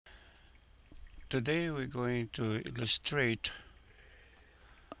Today we're going to illustrate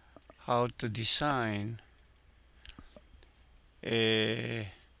how to design a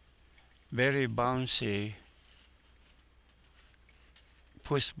very bouncy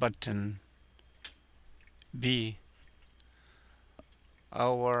push button B.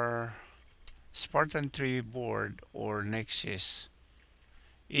 Our Spartan 3 board or Nexus,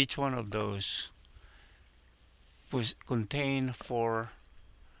 each one of those contain 4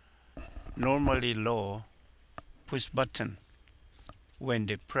 normally low push button. When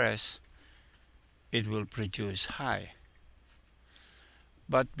they press, it will produce high.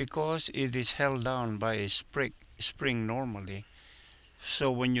 But because it is held down by a spring normally,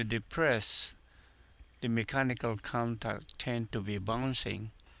 so when you depress, the mechanical contact tend to be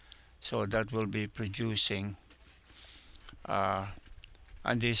bouncing, so that will be producing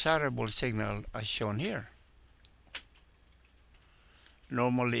undesirable signal as shown here.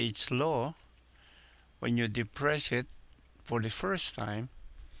 Normally it's low. When you depress it for the first time,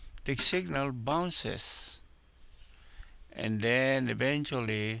 the signal bounces, and then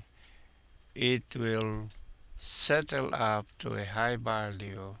eventually it will settle up to a high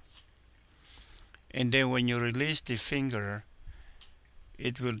value, and then when you release the finger,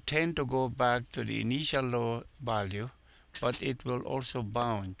 it will tend to go back to the initial low value, but it will also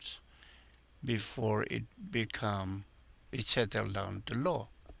bounce before it settled down to low.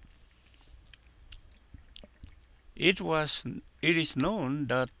 It is known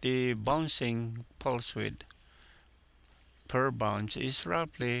that the bouncing pulse width per bounce is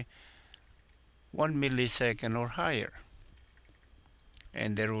roughly 1 millisecond or higher,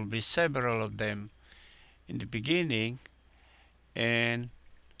 and there will be several of them in the beginning and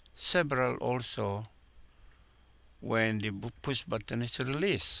several also when the push button is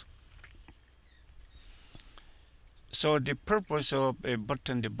released. So the purpose of a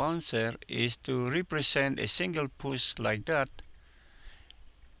button debouncer is to represent a single push like that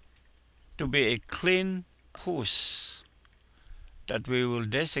to be a clean push that we will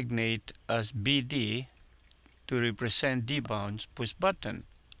designate as BD to represent debounce push button.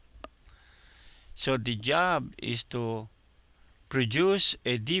 So the job is to produce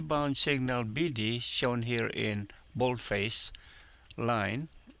a debounce signal BD shown here in boldface line,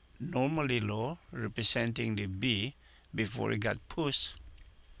 normally low, representing the B before it got pushed.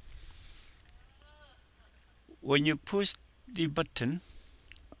 When you push the button,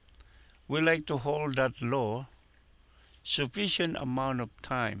 we like to hold that low sufficient amount of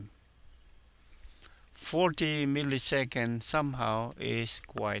time. 40 milliseconds somehow is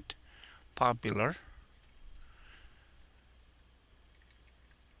quite popular.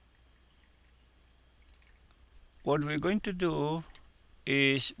 What we're going to do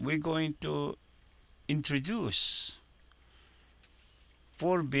is we're going to introduce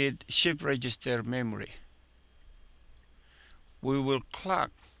 4-bit shift register memory. We will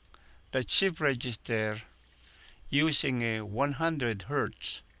clock the shift register using a 100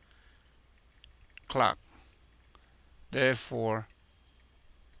 Hertz clock. Therefore,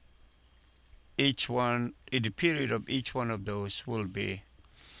 the period of each one of those will be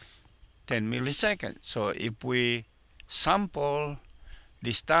 10 milliseconds. So if we sample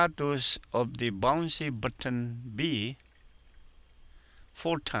the status of the bouncy button B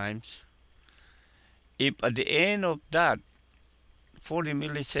 4 times, if at the end of that 40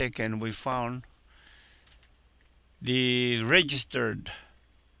 milliseconds we found the registered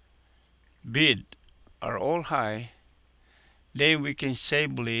bit are all high, then we can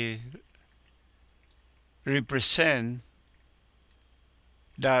safely represent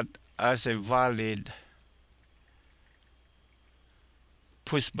that as a valid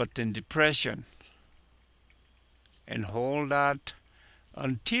push button depression and hold that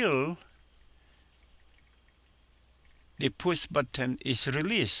until the push button is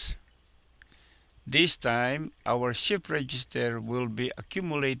released. This time our shift register will be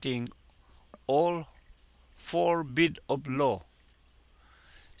accumulating all 4 bits of low.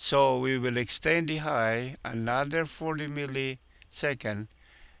 So we will extend the high another 40 milliseconds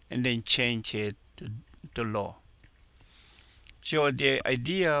and then change it to low. So the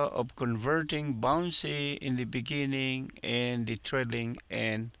idea of converting bouncy in the beginning and the trailing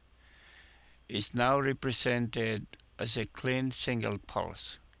end is now represented as a clean single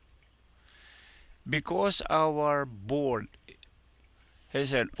pulse. Because our board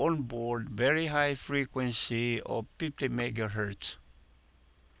has an onboard very high frequency of 50 megahertz,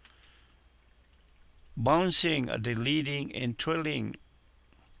 bouncing at the leading and trailing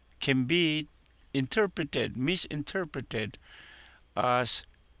can be misinterpreted as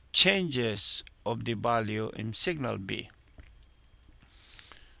changes of the value in signal B.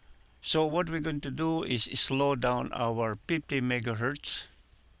 So what we're going to do is slow down our 50 megahertz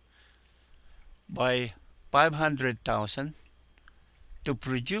by 500,000 to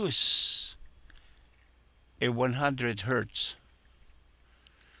produce a 100 hertz.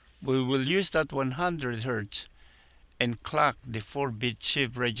 We will use that 100 hertz and clock the 4-bit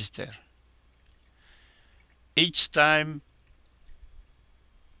shift register. Each time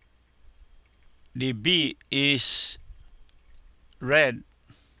the B is read,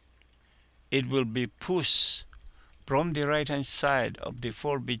 it will be pushed from the right hand side of the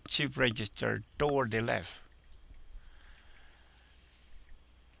 4-bit shift register toward the left.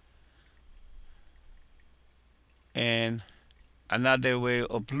 And another way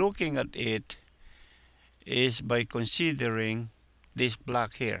of looking at it is by considering this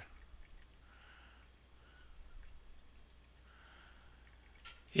block here.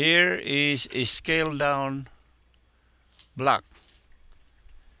 Here is a scale down block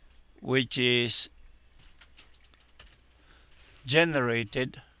which is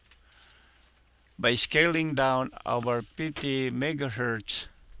generated by scaling down our 50 megahertz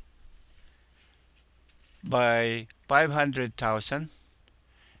by 500,000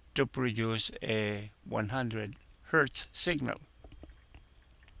 to produce a 100 hertz signal.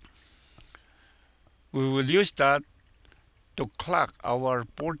 We will use that to clock our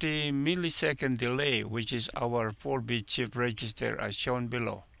 40 millisecond delay, which is our 4-bit shift register as shown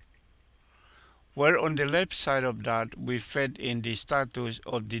below. Where on the left side of that we fed in the status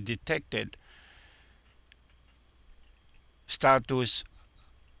of the detected status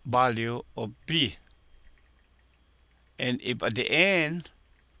value of B. And if at the end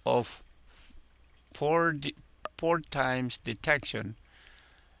of four times detection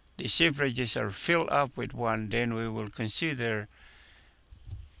the shift register fill up with 1, then we will consider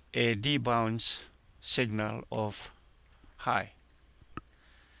a debounce signal of high.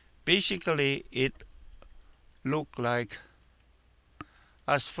 Basically it look like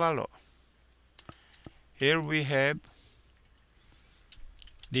as follow. Here we have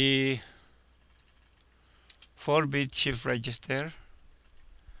the 4-bit shift register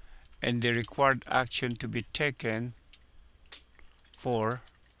and the required action to be taken for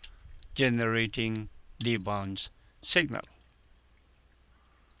generating debounce signal.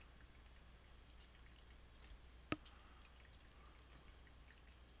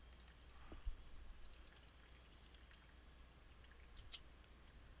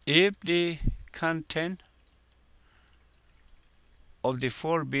 If the content of the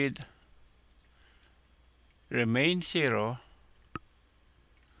 4-bit remains 0,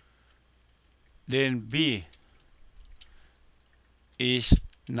 then B is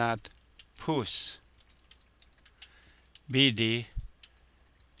not pushed. BD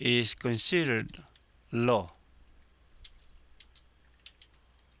is considered low.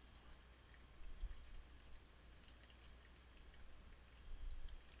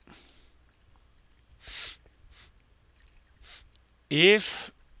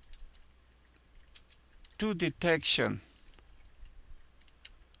 If to detection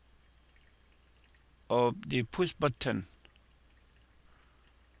of the push button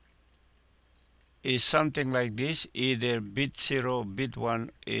is something like this, either bit 0, bit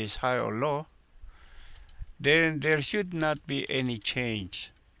 1 is high or low, then there should not be any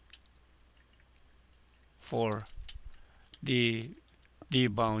change for the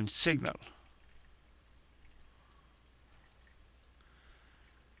debounce signal.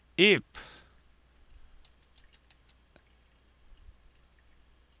 If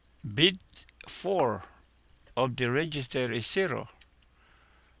bit 4 of the register is 0,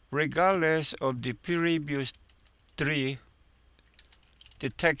 regardless of the previous 3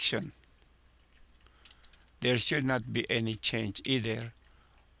 detection, there should not be any change either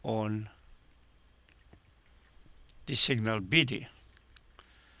on the signal BD.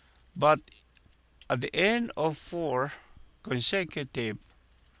 But at the end of 4 consecutive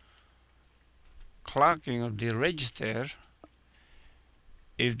clocking of the register,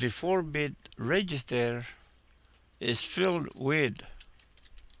 if the 4-bit register is filled with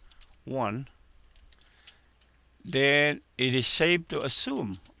 1, then it is safe to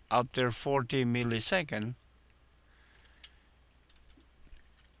assume after 40 milliseconds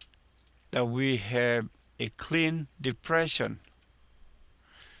that we have a clean depression,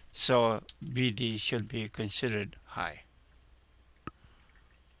 so BD should be considered high.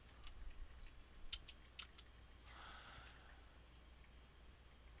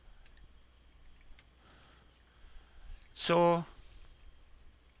 So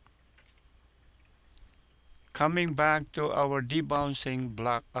coming back to our debouncing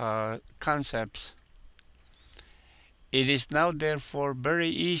block concepts, It is now therefore very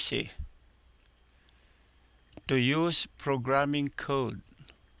easy to use programming code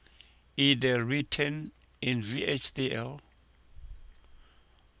either written in VHDL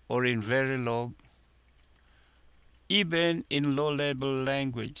or in Verilog, even in low-level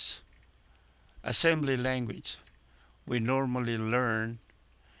language, assembly language, we normally learn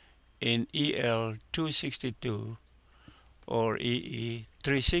in EL 262 or EE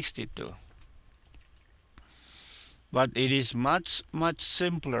 362. But it is much, much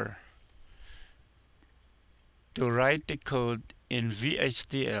simpler to write the code in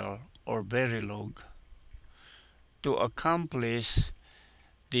VHDL or Verilog to accomplish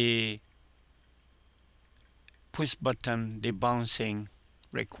the push button debouncing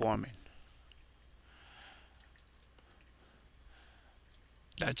requirement.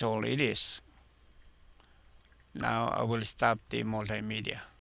 That's all it is. Now I will stop the multimedia.